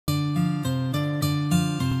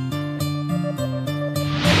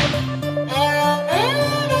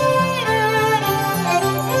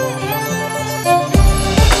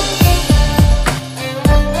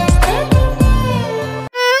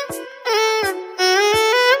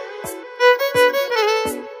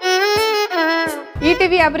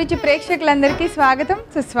ETV Abhiruchi ప్రేక్షకులందరికీ స్వాగతం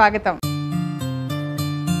సుస్వాగతం.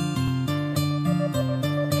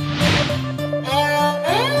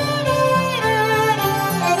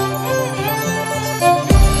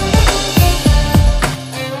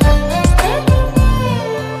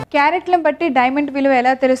 క్యారెక్టర్ని బట్టి డైమండ్ విలువ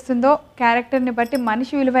ఎలా తెలుస్తుందో, క్యారెక్టర్ని బట్టి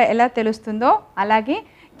మనిషి విలువ ఎలా తెలుస్తుందో, అలాగే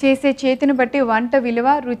చేసే చేతిని బట్టి వంట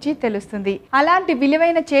విలువ రుచి తెలుస్తుంది. అలాంటి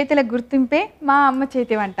విలువైన చేతుల గుర్తింపే మా అమ్మ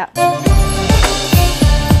చేతి వంట.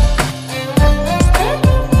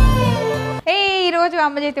 ఈరోజు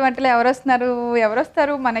అమ్మ చేతి వంటలో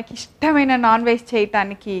ఎవరొస్తారు మనకి ఇష్టమైన నాన్ వెజ్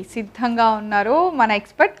చేయటానికి సిద్ధంగా ఉన్నారు మన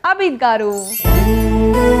ఎక్స్పర్ట్ అబీద్ గారు.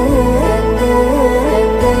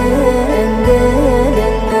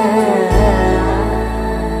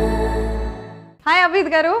 హాయ్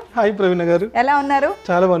అబీద్ గారు. హాయ్ ప్రవీణ గారు, ఎలా ఉన్నారు?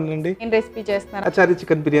 చాలా బాగుందండి. ఏం రెసిపీ చేస్తున్నారు? ఆచారి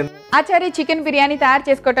చికెన్ బిర్యానీ. ఆచారి చికెన్ బిర్యానీ తయారు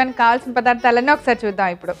చేసుకోవడానికి కావాల్సిన పదార్థాలన్నీ ఒకసారి చూద్దాం.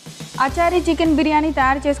 ఇప్పుడు ఆచారి చికెన్ బిర్యానీ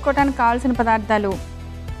తయారు చేసుకోవడానికి కావాల్సిన పదార్థాలు: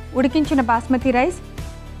 ఉడికించిన బాస్మతి రైస్,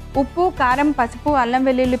 ఉప్పు, కారం, పసుపు, అల్లం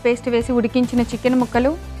వెల్లుల్లి పేస్ట్ వేసి ఉడికించిన చికెన్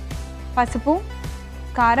ముక్కలు, పసుపు,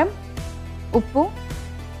 కారం, ఉప్పు,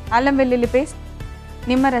 అల్లం వెల్లుల్లి పేస్ట్,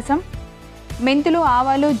 నిమ్మరసం, మెంతులు,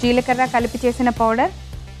 ఆవాలు, జీలకర్ర కలిపి చేసిన పౌడర్,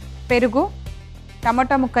 పెరుగు,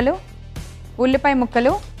 టమాటా ముక్కలు, ఉల్లిపాయ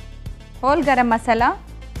ముక్కలు, హోల్ గరం మసాలా,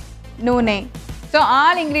 నూనె. సో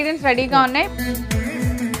ఆల్ ఇంగ్రీడియంట్స్ రెడీగా ఉన్నాయి.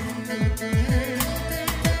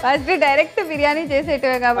 ఫస్ట్ డైరెక్ట్ బిర్యానీ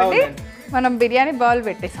చేసేటివే కాబట్టి మనం బిర్యానీ బౌల్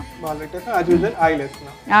పెట్టేసాం.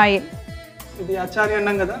 ఆయిల్ ఇది ఆచారి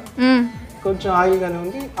అన్నాం కదా, కొంచెం ఆయిల్ గానే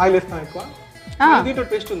ఉంది. ఆయిల్ వేస్తాం ఎక్కువ. దీంట్లో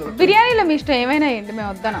టేస్ట్ ఉంది. బిర్యానీలో మీ ఇష్టం ఏమైనా ఏంటి, మేము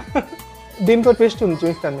వద్దాం. దీంట్లో టేస్ట్ ఉంది,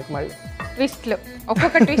 చూపిస్తాను మీకు. మరి ట్విస్ట్లు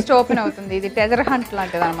ఒక్కొక్క ట్విస్ట్ ఓపెన్ అవుతుంది. ఇది ట్రెజర్ హంట్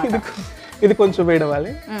లాంటిది అన్నమాట. ఇది కొంచెం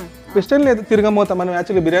వేయవాలి. ట్విస్ట్ ఏం లేదు, తిరగమూత. మనం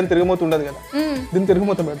యాక్చువల్లీ బిర్యానీ తిరగమూత ఉండదు కదా, దీన్ని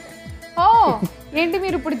తిరగమూత పెడతాం. ఓ ఏంటి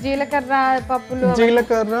మీరు ఇప్పుడు జీలకర్ర పప్పులు?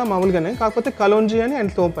 జీలకర్ర మామూలుగానే, కాకపోతే కలోంజీ అని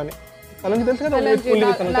అండ్ సోంపు అని. కలోంజీ తెలుసు కదా, ఉల్లి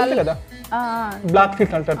విత్తనం తెలుసు కదా, బ్లాక్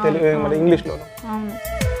సీడ్స్ అంటారు మన ఇంగ్లీష్ లో.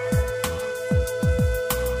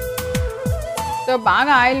 సో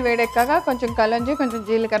బాగా ఆయిల్ వేడెక్కాక కొంచెం కలోంజీ, కొంచెం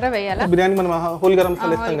జీలకర్ర వేయాలి. బిర్యానీ మనం హోల్ గరం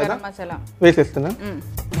మసాలా వేసేస్తున్నా.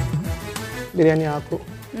 బిర్యానీ ఆకు,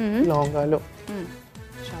 లవంగాలు,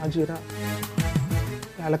 షాజీరా,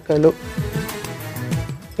 యాలక్కాయలు,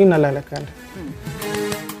 ఈ నల్ల యాలక్కాయ అంటే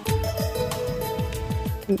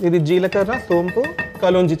ఇది జీలకర్ర, సోంపు,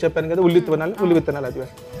 కలోంజీ చెప్పాను కదా, ఉల్లి విత్తనాలు అది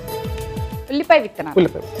వేస్తాం. ఉల్లిపాయ విత్తనాలు,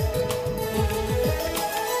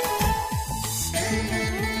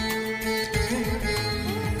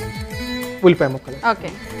 ఉల్లిపాయ ముక్కలు. ఓకే.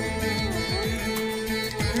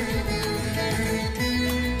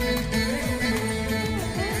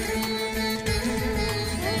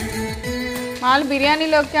 మామూలు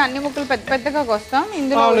బిర్యానీలోకి అన్ని ముక్కలు పెద్ద పెద్దగా కోస్తాం.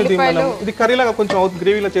 ఇందులో ఇది కర్రీలాగా కొంచెం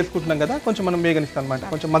గ్రేవీలో చేసుకుంటున్నాం కదా, కొంచెం మనం వేగనిస్తాం అన్నమాట.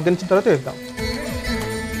 కొంచెం మగ్గనిచ్చిన తర్వాత వేద్దాం.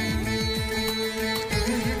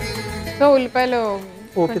 సో ఉల్లిపాయలు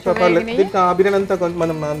ఓకే, బిర్యానీ అంతా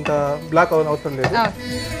మనం అంత బ్లాక్ అవసరం లేదు.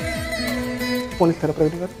 పోనిస్తారా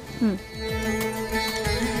ప్రవీణ్ గారు?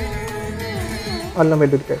 అల్లం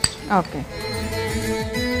వెల్లుల్లి పేస్ట్. ఓకే.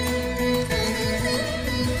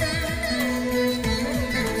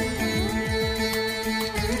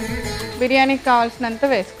 బిర్యానీకి కావాల్సినంత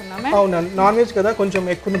వేసుకున్నామే. అవునా, నాన్ వెజ్ కదా, కొంచెం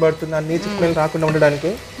ఎక్కువ పడుతుంది. ఆ నీచు స్మెల్ రాకుండా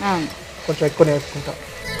ఉండడానికి కొంచెం ఎక్కువనే వేసుకుంటాం.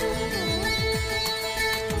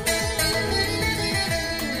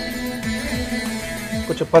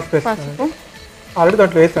 కొంచెం పసుపు వేస్తాం. ఆల్రెడీ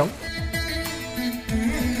దాంట్లో వేసాం.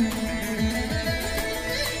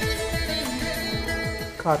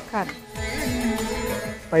 కారం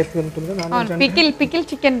స్పైసీ ఉంటుంది. పికిల్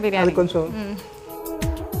చికెన్ బిర్యానీ కొంచెం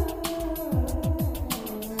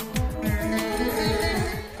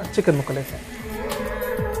చికెన్ ముక్కలు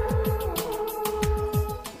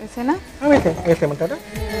వేసేయమంటారా?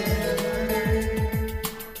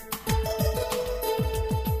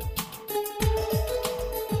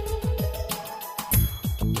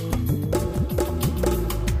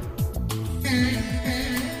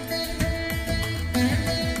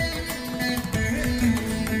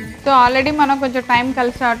 సో ఆల్రెడీ మనం కొంచెం టైం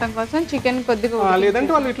కలిసి రావడం కోసం చికెన్ కొద్దిగా,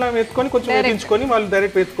 లేదంటే వాళ్ళు ఇట్లా వేసుకొని కొంచెం వేయించుకొని వాళ్ళు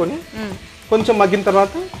డైరెక్ట్ వేసుకొని కొంచెం మగ్గిన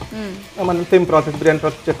తర్వాత మనం సేమ్ ప్రాసెస్, బిర్యానీ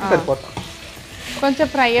ప్రాసెస్ చేస్తే సరిపోతాం. కొంచెం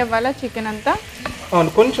ఫ్రై అవ్వాలా చికెన్ అంతా? అవును,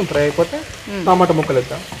 కొంచెం ఫ్రై అయిపోతే టమాటా ముక్కలు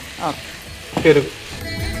వేద్దాం. పెరుగు,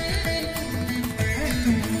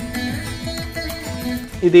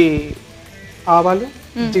 ఇది ఆవాలు,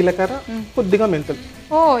 జీలకర్ర, కొద్దిగా మెంతులు.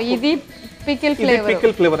 ఓ ఇది పికిల్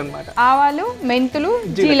ఫ్లేవర్ అన్నమాట. ఆవాలు, మెంతులు,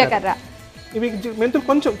 జీలకర్ర. ఇవి మెంతులు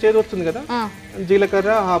కొంచెం చేదు వస్తుంది కదా,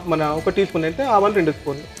 జీలకర్ర మన 1 టీ స్పూన్ అయితే, ఆవాలు 2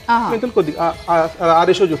 స్పూన్లు, మెంతులు కొద్దిగా ఆ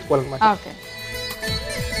రేషియో చూసుకోవాలన్నమాట.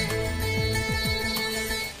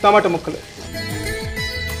 టమాటా ముక్కలు,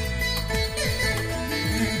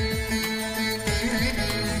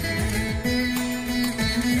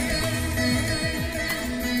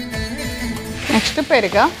 నెక్స్ట్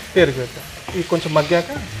పెరుగు వేద్దాం. ఇది కొంచెం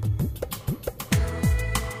మగ్గాక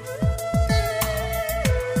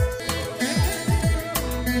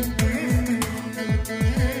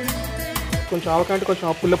కొంచెం ఆవకాంటే కొంచెం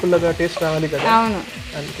పుల్లగా టేస్ట్ రావాలి కదా. అవును,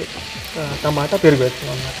 అందుకే టమాటా పెరుగు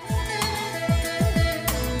వేస్తున్నాం అన్నమాట.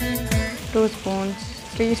 2 స్పూన్స్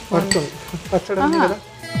 3 స్పూన్స్ పచ్చడి ఉంది కదా.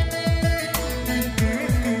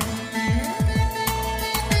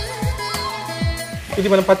 ఇది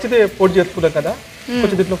మనం పచ్చిది పొడి చేసుకున్నాం కదా,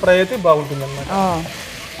 కొంచెం దీంట్లో ఫ్రై అయితే బాగుంటుంది అన్నమాట.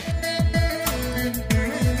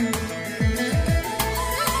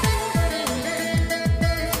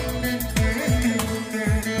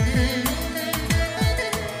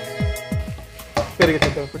 పెరుగు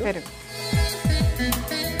వేసేద్దాం ఇప్పుడు. పెరుగు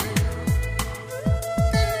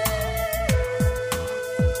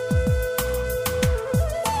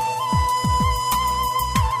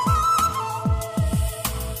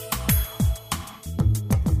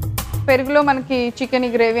పెరుగులో మనకి చికెన్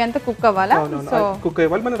గ్రేవీ అంతా కుక్ అవ్వాలా? సో కుక్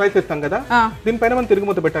అవ్వాలి. మనం రైస్ వేస్తాం కదా, దీనిపైన మనం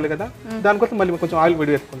తిరుగుమూత పెట్టాలి కదా, దానికోసం మళ్ళీ కొంచెం ఆయిల్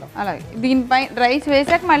వేడి వేసుకుందాం. అలాగే దీనిపై రైస్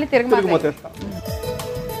వేసాక మళ్ళీ తిరుగుమూత వేస్తాం.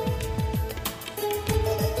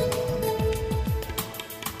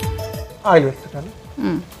 ఆయిల్ వేస్తాను.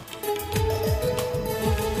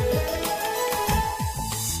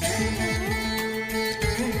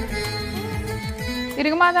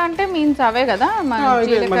 తిరుగుమాత అంటే మీన్స్ అవే కదా,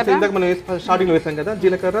 ఇందాక మనం స్టార్టింగ్ లో వేసాం కదా,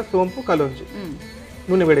 జీలకర్ర, సోంపు, కలోంజి.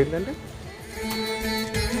 నూనె వేడైందంటే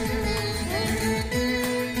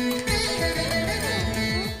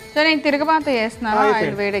సరే, నేను తిరుగుమాత వేస్తున్నాను.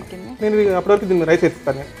 ఆయిల్ వేడెక్కింది. నేను అప్పటివరకు దీన్ని రైస్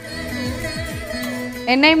వేస్తాను.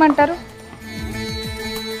 ఎన్ని వేయమంటారు?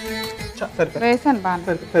 వేసాను బాగా,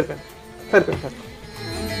 సరిపోయింది.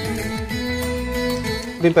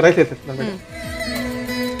 దీంట్లో రైస్ వేసేస్తున్నాను.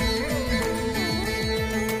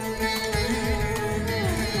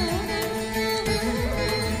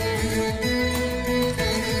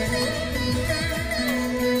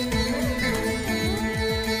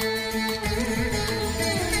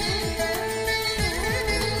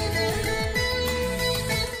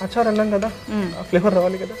 అచార్ అన్నాం కదా, ఫ్లేవర్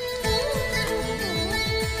రావాలి కదా.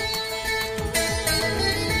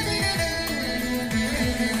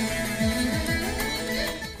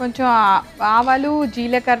 కొంచెం ఆవాలు,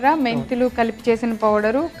 జీలకర్ర, మెంతులు కలిపి చేసిన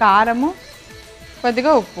పౌడరు, కారము,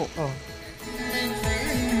 కొద్దిగా ఉప్పు,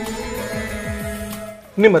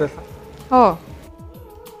 నిమ్మరసం.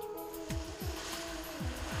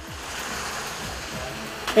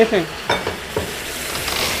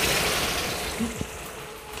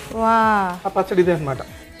 పచ్చడి ఇదే అనమాట.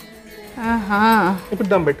 ఇప్పుడు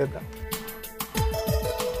దమ్ పెట్టేద్దాం.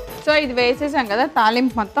 సో ఇది వేసేసాం కదా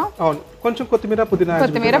తాలింపు మొత్తం. అవును, కొంచెం కొత్తిమీర, పుదీనా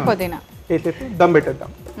వేసేసి దమ్ పెట్టేద్దాం.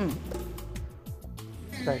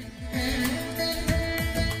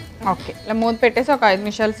 ఓకే, ఇలా మూత పెట్టేసి ఒక 5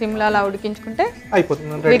 నిమిషాలు సిమ్లో అలా ఉడికించుకుంటే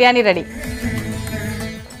అయిపోతుంది, బిర్యానీ రెడీ.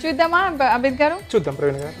 చూద్దామా అభిద్ గారు? చూద్దాం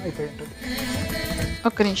ప్రవీణ్ గారు. అయిపోయి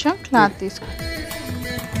ఒక్క నిమిషం క్లాత్ తీసుకో.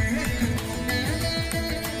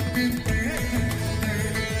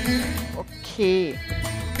 ఓకే,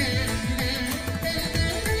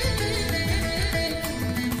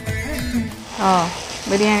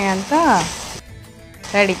 బిర్యానీ అంతా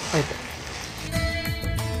రెడీ.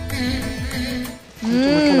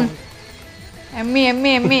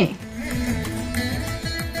 ఎమ్మి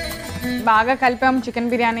బాగా కలిపాము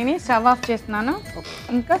చికెన్ బిర్యానీని. స్టవ్ ఆఫ్ చేస్తున్నాను.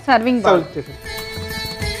 ఇంకా సర్వింగ్ బౌల్.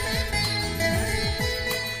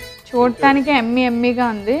 చూడటానికి ఎమ్మిగా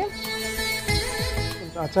ఉంది.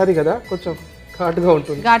 ఆచారి కదా, కొంచెం ఘాటుగా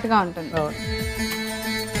ఉంటుంది.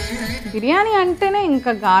 బిర్యానీ అంటేనే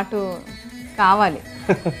ఇంకా ఘాటు కావాలి.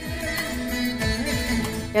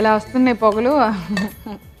 ఎలా వస్తున్నాయి పొగలు.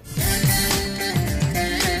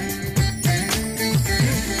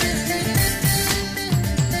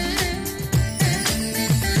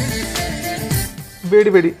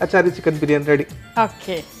 వేడి achari chicken biryani ready.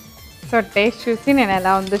 Okay, so taste చూసి నేను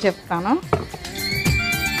ఎలా ఉందో చెప్తాను.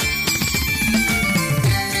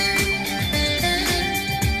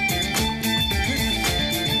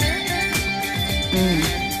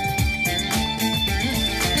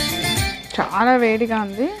 చాలా వేడిగా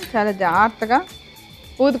ఉంది. చాలా జాగ్రత్తగా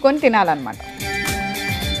ఊదుకొని తినాలన్నమాట.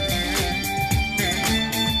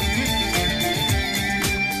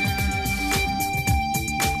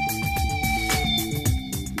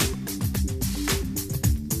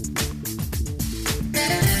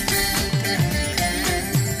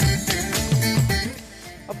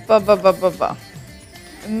 అబ్బబ్బబ్బబ్బా,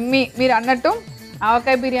 మీరు అన్నట్టు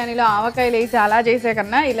ఆవకాయ బిర్యానీలో ఆవకాయలు వేసి అలా చేసే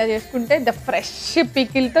కన్నా ఇలా చేసుకుంటే ద ఫ్రెష్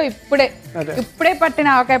పికిల్తో ఇప్పుడే పట్టిన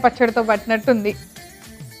ఆవకాయ పచ్చడితో పట్టినట్టుంది.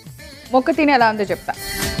 మొక్క తిని ఎలా ఉందో చెప్తా.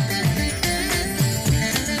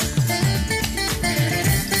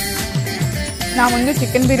 నా ముందు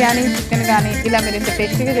చికెన్ బిర్యానీ, చికెన్ కానీ ఇలా మీరు ఇంత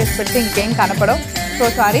టేస్టీగా చేసి పెడితే ఇంకేం కనపడవు. సో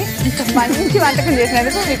సారీ, మంచి వంటకం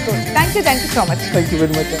చేసినందుకు మీకు thank you so much. Thank you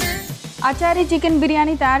very much. Achari chicken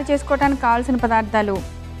biryani తయారు చేసుకోవడానికి కావాల్సిన పదార్థాలు: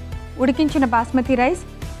 ఉడికించిన బాస్మతి రైస్,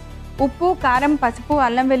 ఉప్పు, కారం, పసుపు,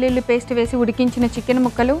 అల్లం వెల్లుల్లి పేస్ట్ వేసి ఉడికించిన చికెన్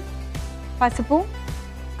ముక్కలు, పసుపు,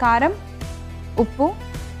 కారం, ఉప్పు,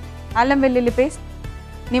 అల్లం వెల్లుల్లి పేస్ట్,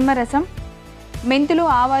 నిమ్మరసం, మెంతులు,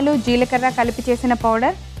 ఆవాలు, జీలకర్ర కలిపి చేసిన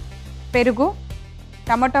పౌడర్, పెరుగు,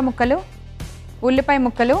 టమాటా ముక్కలు, ఉల్లిపాయ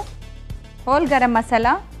ముక్కలు, హోల్ గరం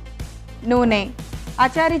మసాలా, నూనె.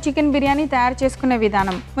 ఆచారి చికెన్ బిర్యానీ తయారు చేసుకునే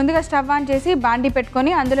విధానం: ముందుగా స్టవ్ ఆన్ చేసి బాండి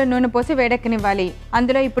పెట్టుకొని అందులో నూనె పోసి వేడెక్కనివ్వాలి.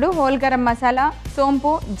 అందులో ఇప్పుడు హోల్ గరం మసాలా,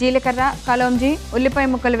 సోంపు, జీలకర్ర, కలోంజీ, ఉల్లిపాయ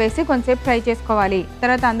ముక్కలు వేసి కొంచెంసేపు ఫ్రై చేసుకోవాలి.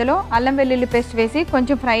 తర్వాత అందులో అల్లం వెల్లుల్లి పేస్ట్ వేసి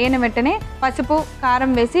కొంచెం ఫ్రై అయిన వెంటనే పసుపు,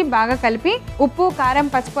 కారం వేసి బాగా కలిపి ఉప్పు, కారం,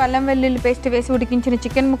 పసుపు, అల్లం వెల్లుల్లి పేస్ట్ వేసి ఉడికించిన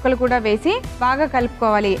చికెన్ ముక్కలు కూడా వేసి బాగా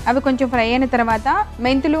కలుపుకోవాలి. అవి కొంచెం ఫ్రై అయిన తర్వాత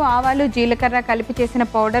మెంతులు, ఆవాలు, జీలకర్ర కలిపి చేసిన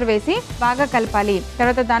పౌడర్ వేసి బాగా కలపాలి.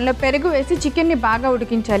 తర్వాత దానిలో పెరుగు వేసి చికెన్ని బాగా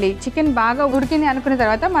ఉడికించాలి. చికెన్ బాగా ఉడికింది అనుకున్న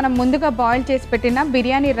తర్వాత మనం ముందుగా బాయిల్ చేసి పెట్టిన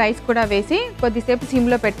బిర్యానీ రైస్ కూడా వేసి కొద్దిసేపు సిమ్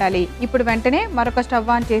లో పెట్టాలి. ఇప్పుడు వెంటనే మరొక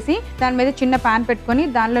స్టవ్ ఆన్ చేసి దాని మీద చిన్న పాన్ పెట్టుకొని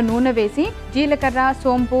దానిలో నూనె వేసి జీలకర్ర,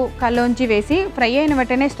 సోంపు, కలోంజీ వేసి ఫ్రై అయిన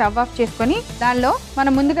వెంటనే స్టవ్ ఆఫ్ చేసుకొని దానిలో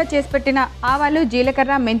మనం ముందుగా చేసి పెట్టిన ఆవాలు,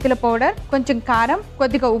 జీలకర్ర, మెంతుల పౌడర్, కొంచెం కారం,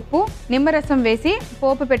 కొద్దిగా ఉప్పు, నిమ్మరసం వేసి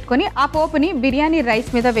పోపు పెట్టుకొని ఆ పోపుని బిర్యానీ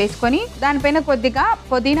రైస్ మీద వేసుకొని దానిపైన కొద్దిగా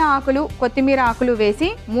పుదీనా ఆకులు, కొత్తిమీర ఆకులు వేసి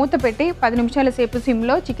మూత పెట్టి 10 నిమిషాల సేపు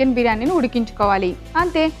సిమ్లో చికెన్ బిర్యానీని ఉడికించుకోవాలి.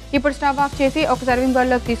 అంతే. ఇప్పుడు స్టవ్ ఆఫ్ చేసి ఒక సర్వింగ్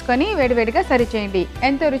బౌల్లోకి తీసుకొని వేడివేడిగా సర్వ్ చేయండి.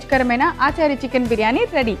 ఎంతో రుచికరమైన Achari chicken biryani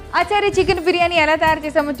ready. Achari chicken biryani ఎలా తయారు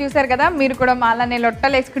చేసామో చూసారు కదా. మీరు కూడా మాలానే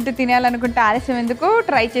లొట్టలు వేసుకుంటూ తినాలనుకుంటే ఆలస్యం ఎందుకు,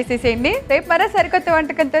 ట్రై చేసేసేయండి. రేపు మరో సరికొత్త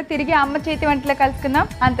వంటకంతో తిరిగి అమ్మ చేతి వంటలో కలుసుకుందాం.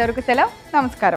 అంతవరకు సెలవు. నమస్కారం.